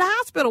gets out of the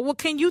hospital. Well,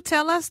 can you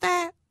tell us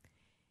that?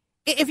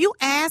 If you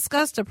ask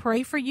us to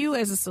pray for you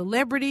as a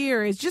celebrity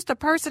or as just a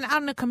person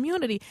out in the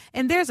community,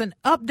 and there's an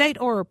update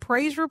or a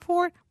praise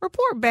report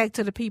back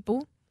to the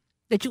people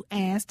that you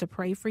asked to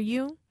pray for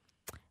you.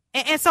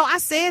 And so I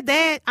said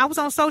that. I was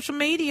on social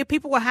media.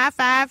 People were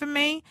high-fiving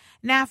me.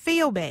 Now I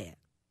feel bad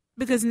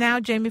because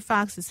now Jamie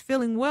Foxx is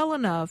feeling well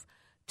enough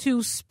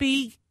to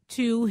speak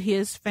to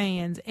his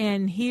fans.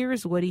 And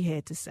here's what he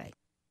had to say.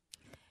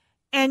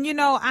 And,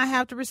 I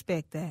have to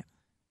respect that.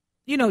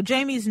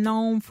 Jamie's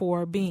known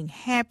for being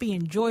happy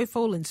and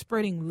joyful and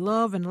spreading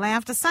love and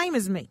laughter, same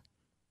as me.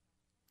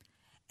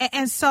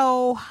 And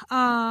so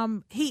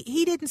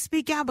he didn't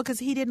speak out because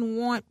he didn't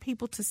want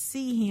people to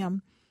see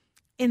him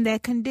in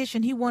that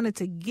condition. He wanted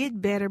to get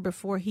better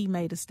before he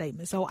made a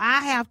statement. So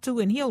I have to,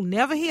 and he'll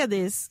never hear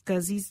this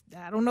because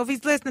I don't know if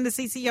he's listening to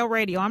CCO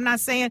radio. I'm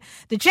not saying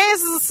the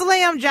chances are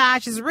slim,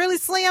 Josh. It's really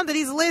slim that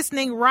he's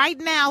listening right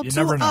now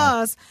to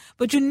us,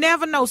 but you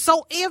never know.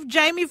 So if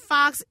Jamie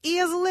Foxx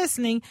is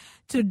listening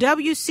to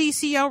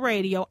WCCO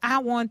radio, I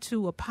want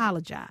to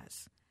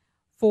apologize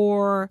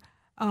for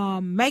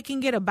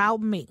making it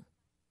about me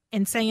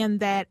and saying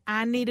that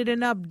I needed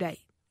an update.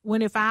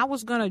 When if I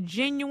was going to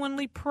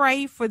genuinely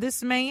pray for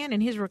this man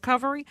and his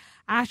recovery,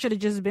 I should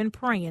have just been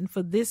praying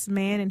for this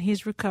man and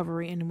his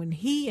recovery. And when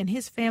he and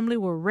his family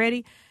were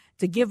ready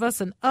to give us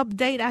an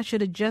update, I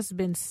should have just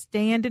been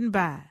standing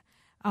by.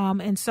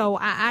 And so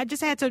I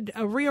just had to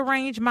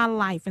rearrange my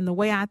life and the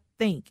way I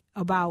think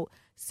about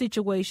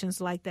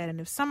situations like that. And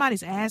if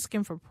somebody's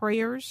asking for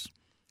prayers,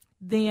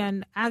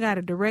 then I got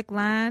a direct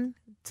line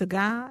to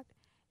God,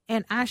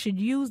 and I should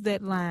use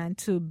that line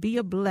to be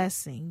a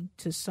blessing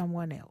to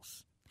someone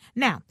else.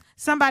 Now,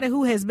 somebody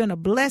who has been a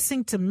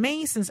blessing to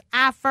me since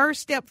I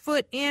first stepped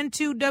foot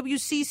into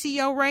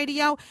WCCO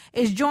radio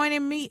is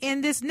joining me in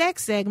this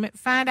next segment.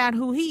 Find out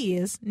who he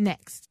is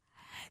next.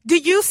 Do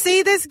you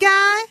see this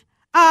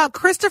guy?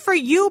 Christopher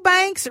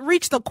Eubanks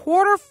reached the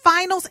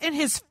quarterfinals in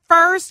his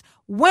first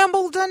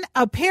Wimbledon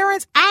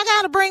appearance. I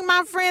got to bring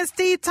my friend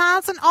Steve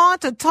Thompson on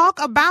to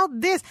talk about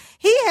this.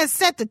 He has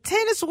set the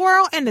tennis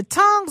world and the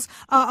tongues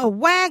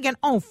wagon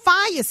on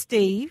fire,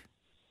 Steve.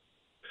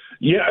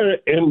 Yeah,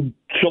 and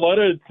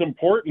Sheletta, it's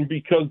important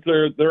because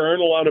there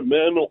aren't a lot of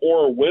men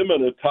or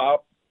women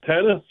atop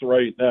tennis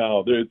right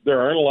now.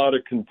 There aren't a lot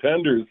of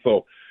contenders,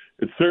 so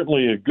it's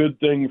certainly a good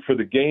thing for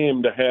the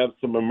game to have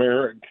some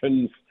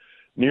Americans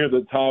near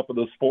the top of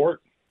the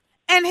sport.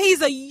 And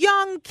he's a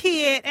young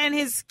kid, and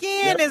his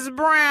skin is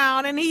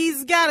brown, and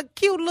he's got a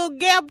cute little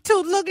gap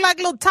tooth, look like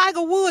little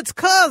Tiger Woods'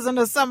 cousin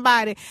or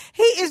somebody.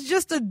 He is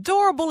just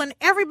adorable, and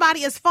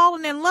everybody is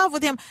falling in love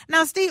with him.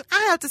 Now, Steve,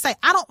 I have to say,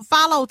 I don't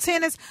follow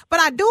tennis, but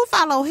I do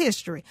follow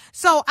history.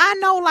 So I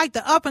know, like,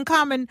 the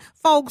up-and-coming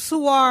folks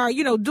who are,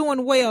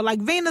 doing well,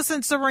 like Venus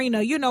and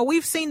Serena.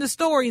 We've seen the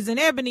stories in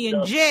Ebony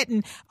and Jet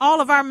and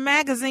all of our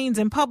magazines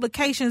and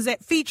publications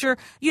that feature,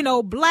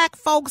 black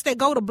folks that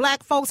go to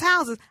black folks'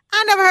 houses.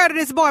 I never heard of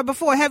this boy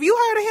before. Have you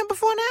heard of him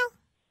before now?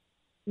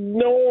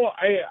 No,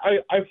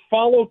 I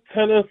follow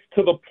tennis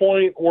to the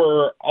point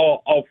where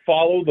I'll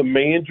follow the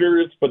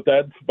majors, but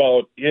that's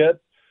about it.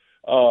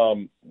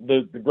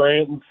 The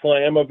Grand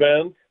Slam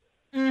events.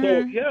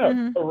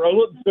 Mm-hmm. So, a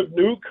relative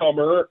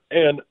newcomer,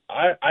 and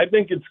I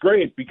think it's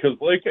great because,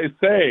 like I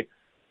say,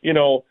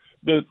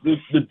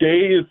 the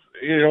days,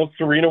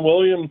 Serena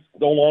Williams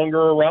no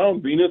longer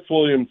around. Venus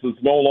Williams is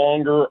no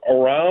longer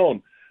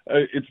around.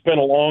 It's been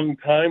a long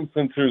time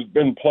since there's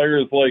been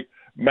players like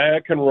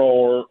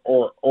McEnroe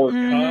or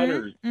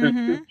Connors.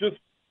 It's just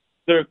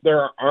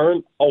there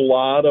aren't a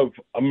lot of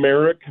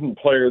American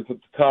players at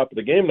the top of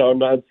the game. Now, I'm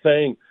not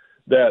saying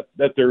that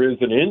there is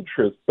an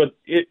interest, but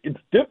it's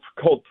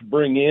difficult to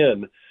bring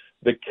in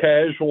the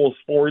casual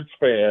sports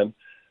fan,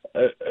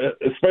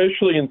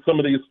 especially in some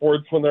of these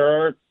sports when there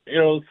aren't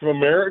some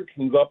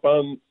Americans up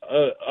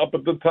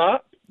at the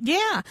top.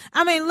 Yeah.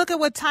 I mean, look at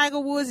what Tiger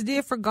Woods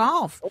did for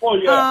golf. Oh,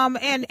 yeah.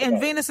 And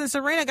Venus and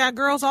Serena got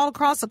girls all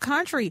across the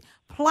country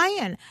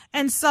playing.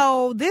 And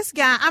so this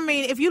guy, I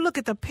mean, if you look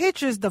at the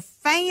pictures, the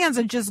fans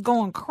are just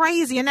going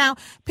crazy. And now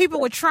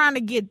people were trying to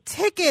get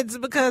tickets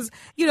because,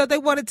 they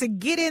wanted to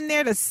get in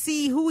there to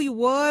see who he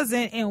was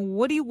and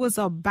what he was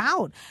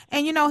about.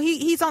 And,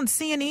 he's on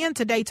CNN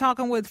today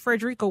talking with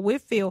Frederica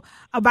Whitfield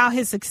about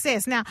his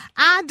success. Now,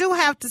 I do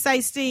have to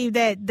say, Steve,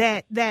 that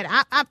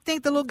I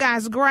think the little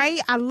guy's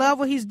great. I love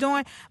what he's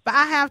doing. But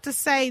I have to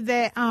say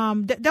that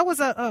there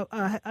was a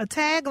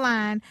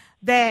tagline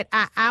that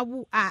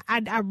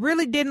I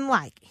really didn't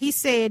like. He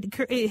said,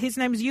 his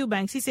name is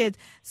Eubanks. He said,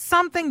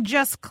 something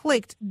just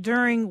clicked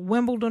during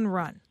Wimbledon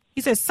run. He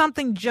said,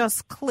 something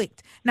just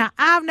clicked. Now,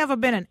 I've never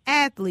been an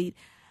athlete,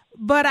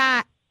 but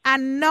I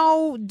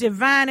know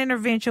divine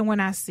intervention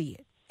when I see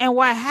it. And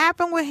what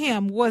happened with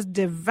him was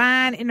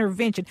divine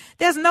intervention.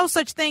 There's no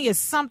such thing as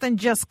something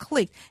just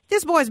clicked.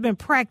 This boy's been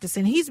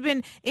practicing. He's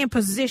been in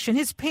position.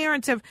 His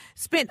parents have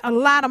spent a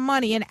lot of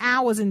money and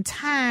hours and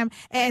time,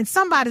 and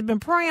somebody's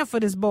been praying for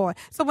this boy.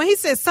 So when he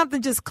says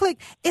something just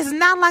clicked, it's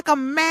not like a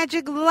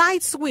magic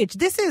light switch.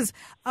 This is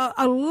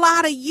a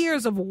lot of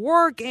years of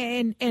work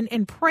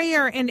and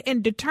prayer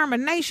and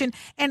determination.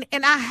 And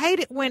I hate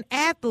it when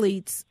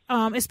athletes,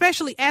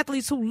 especially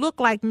athletes who look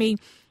like me,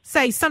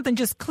 say something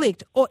just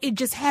clicked or it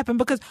just happened,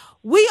 because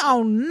we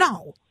all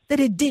know that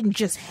it didn't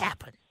just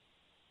happen.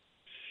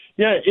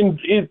 Yeah, and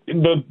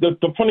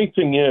the funny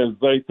thing is,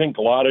 I think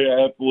a lot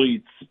of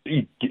athletes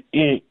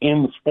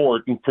in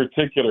sport in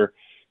particular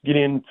get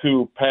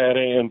into pat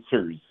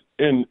answers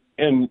and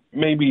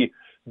maybe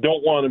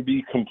don't want to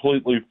be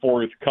completely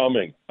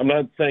forthcoming. I'm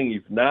not saying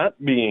he's not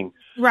being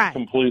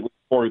completely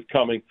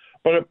forthcoming,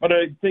 but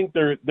I think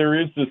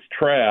there is this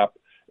trap,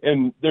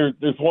 and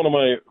there's one of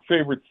my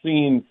favorite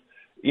scenes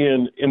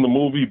in the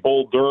movie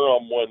Bull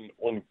Durham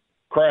when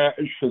Crash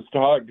is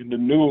talking to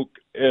Nuke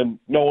and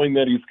knowing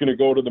that he's going to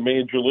go to the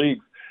major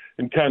leagues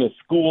and kind of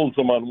schools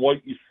him on what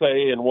you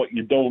say and what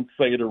you don't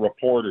say to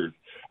reporters.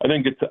 I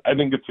think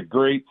it's a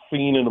great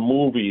scene in a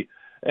movie,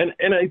 and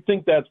I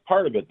think that's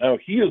part of it. Now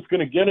he is going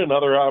to get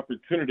another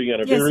opportunity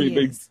on a very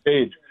big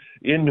stage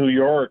in New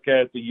York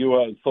at the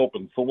U.S.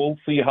 Open, so we'll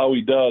see how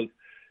he does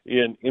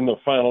in the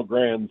final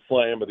Grand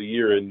Slam of the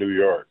year in New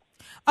York.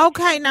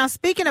 Okay, now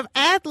speaking of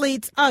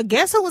athletes,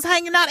 guess who was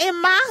hanging out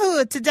in my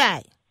hood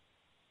today?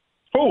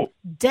 Who?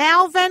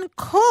 Dalvin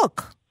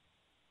Cook.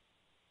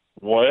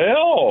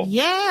 Well.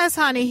 Yes,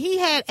 honey. He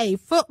had a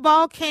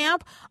football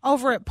camp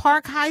over at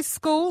Park High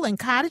School in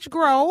Cottage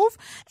Grove.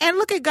 And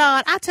look at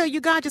God. I tell you,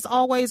 God just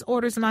always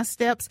orders my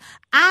steps.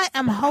 I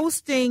am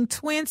hosting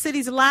Twin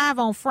Cities Live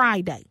on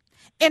Friday.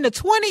 In the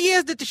 20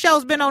 years that the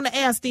show's been on the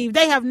air, Steve,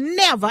 they have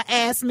never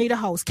asked me to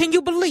host. Can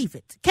you believe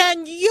it?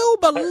 Can you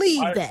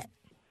believe that?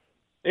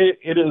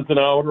 It is an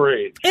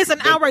outrage. It's an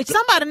outrage.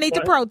 Somebody needs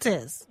to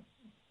protest.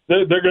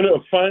 They're going to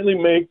finally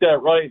make that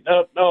right.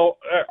 Now,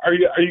 are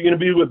you going to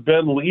be with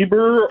Ben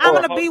Lieber? I'm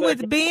going to be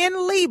with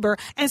Ben Lieber.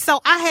 And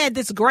so I had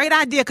this great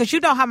idea, because you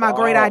know how my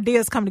great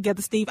ideas come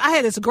together, Steve. I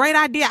had this great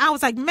idea. I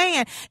was like,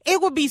 man,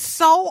 it would be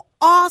so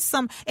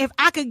awesome if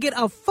I could get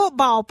a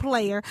football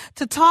player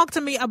to talk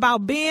to me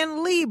about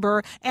Ben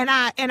Lieber, and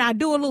I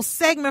do a little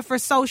segment for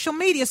social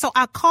media. So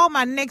I called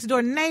my next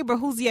door neighbor,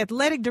 who's the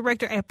athletic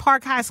director at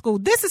Park High School.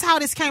 This is how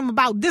this came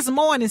about this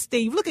morning,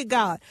 Steve. Look at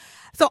God.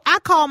 So I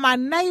called my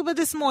neighbor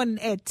this morning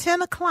at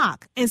 10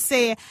 o'clock and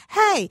said,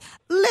 hey,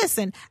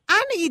 listen,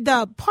 I need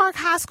the Park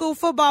High School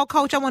football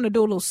coach. I want to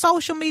do a little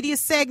social media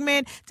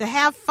segment to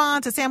have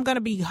fun, to say I'm going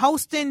to be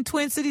hosting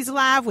Twin Cities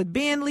Live with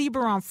Ben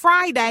Lieber on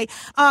Friday.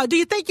 Do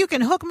you think you can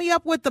hook me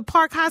up with the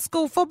Park High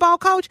School football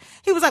coach?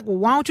 He was like, well,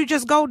 why don't you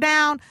just go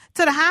down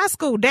to the high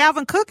school?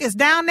 Dalvin Cook is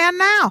down there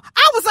now.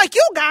 I was like,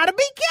 you got to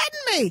be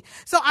kidding me.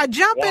 So I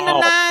jump in the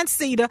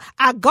 9-seater.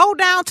 I go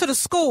down to the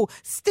school.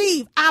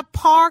 Steve, I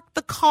parked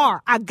the car.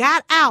 I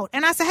got out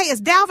and I said, hey,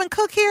 is Dalvin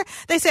Cook here?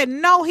 They said,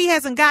 no, he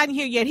hasn't gotten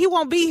here yet. He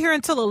won't be here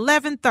until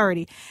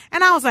 11:30.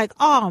 And I was like,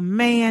 oh,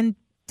 man,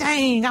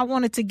 dang, I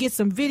wanted to get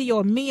some video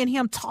of me and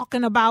him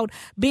talking about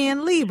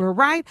Ben Lieber,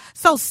 right?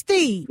 So,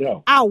 Steve,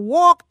 I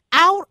walk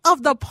out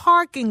of the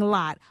parking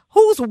lot.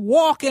 Who's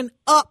walking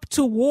up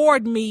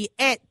toward me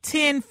at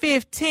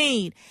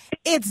 10:15?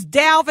 It's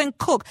Dalvin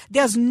Cook.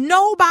 There's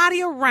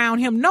nobody around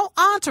him, no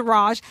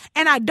entourage,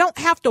 and I don't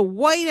have to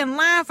wait in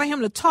line for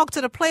him to talk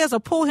to the players or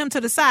pull him to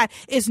the side.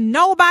 It's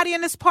nobody in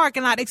this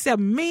parking lot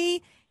except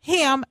me,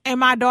 him, and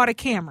my daughter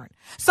Cameron.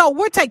 So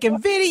we're taking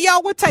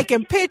video, we're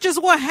taking pictures,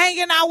 we're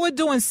hanging out, we're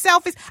doing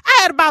selfies.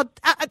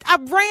 I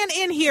ran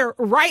in here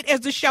right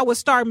as the show was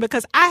starting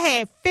because I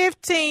had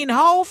 15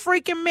 whole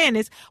freaking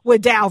minutes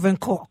with Dalvin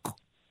Cook.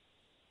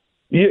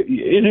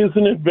 It is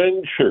an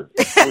adventure.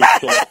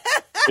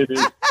 It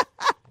is.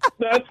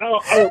 That's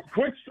a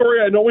quick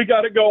story. I know we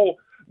got to go.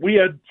 We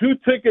had 2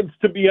 tickets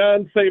to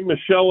Beyonce.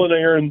 Michelle and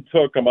Aaron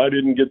took them. I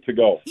didn't get to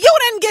go. You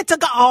didn't get to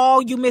go. Oh,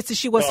 you missed it.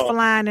 She was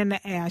flying in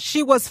the air.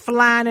 She was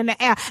flying in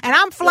the air. And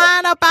I'm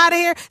flying up out of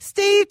here.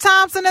 Steve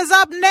Thompson is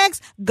up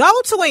next. Go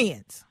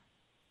Twins.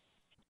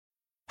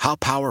 How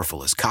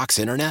powerful is Cox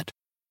Internet?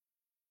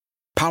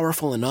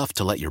 Powerful enough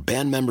to let your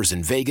band members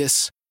in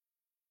Vegas,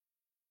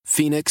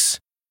 Phoenix,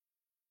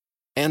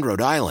 and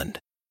Rhode Island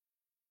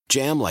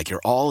jam like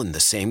you're all in the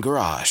same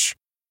garage.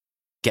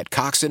 Get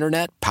Cox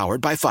Internet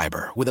powered by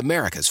fiber with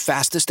America's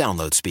fastest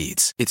download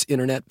speeds. It's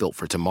internet built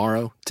for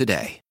tomorrow,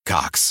 today.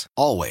 Cox,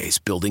 always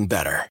building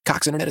better.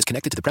 Cox Internet is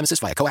connected to the premises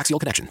via coaxial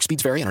connection.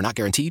 Speeds vary and are not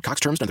guaranteed.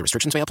 Cox terms and other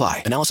restrictions may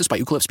apply. Analysis by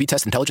Ookla of Speed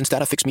Test Intelligence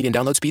Data. Fixed median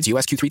download speeds.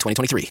 US Q3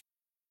 2023.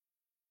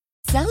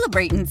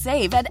 Celebrate and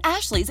save at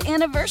Ashley's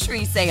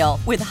Anniversary Sale.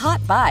 With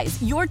Hot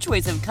Buys, your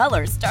choice of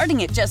colors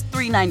starting at just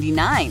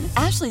 $3.99.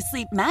 Ashley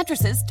Sleep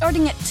mattresses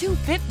starting at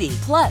 $2.50.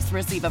 Plus,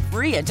 receive a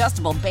free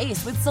adjustable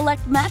base with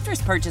select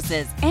mattress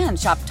purchases. And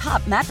shop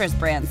top mattress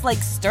brands like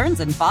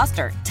Stearns &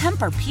 Foster,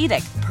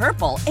 Tempur-Pedic,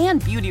 Purple,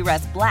 and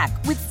Beautyrest Black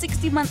with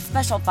 60-month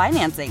special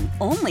financing.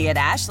 Only at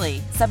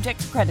Ashley. Subject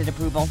to credit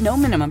approval. No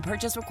minimum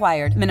purchase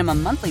required.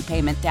 Minimum monthly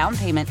payment, down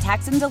payment,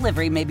 tax, and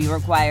delivery may be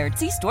required.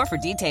 See store for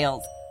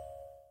details.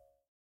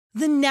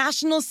 The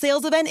national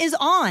sales event is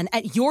on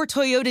at your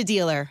Toyota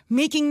dealer,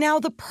 making now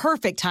the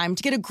perfect time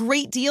to get a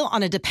great deal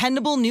on a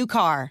dependable new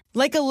car.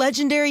 Like a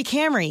legendary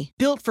Camry,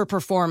 built for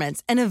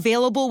performance and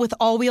available with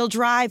all-wheel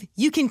drive,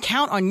 you can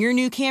count on your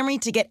new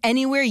Camry to get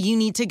anywhere you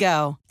need to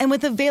go. And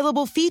with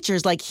available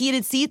features like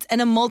heated seats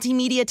and a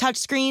multimedia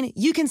touchscreen,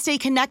 you can stay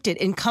connected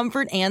in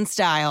comfort and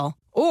style.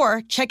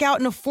 Or check out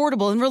an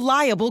affordable and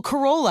reliable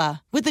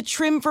Corolla with a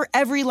trim for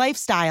every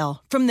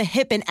lifestyle. From the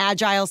hip and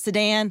agile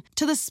sedan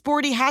to the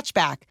sporty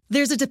hatchback,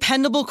 there's a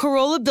dependable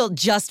Corolla built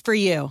just for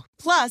you.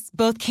 Plus,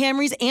 both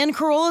Camrys and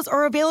Corollas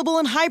are available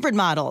in hybrid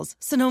models,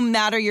 so no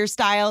matter your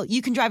style,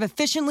 you can drive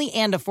efficiently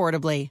and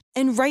affordably.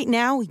 And right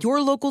now, your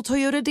local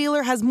Toyota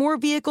dealer has more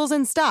vehicles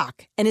in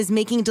stock and is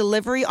making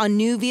delivery on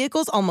new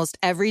vehicles almost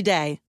every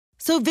day.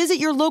 So visit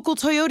your local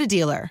Toyota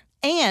dealer.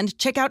 And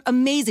check out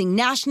amazing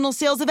national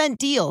sales event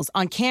deals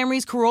on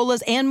Camrys,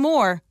 Corollas, and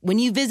more when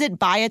you visit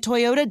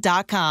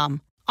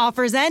buyatoyota.com.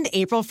 Offers end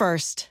April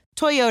 1st.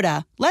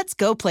 Toyota, let's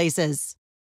go places.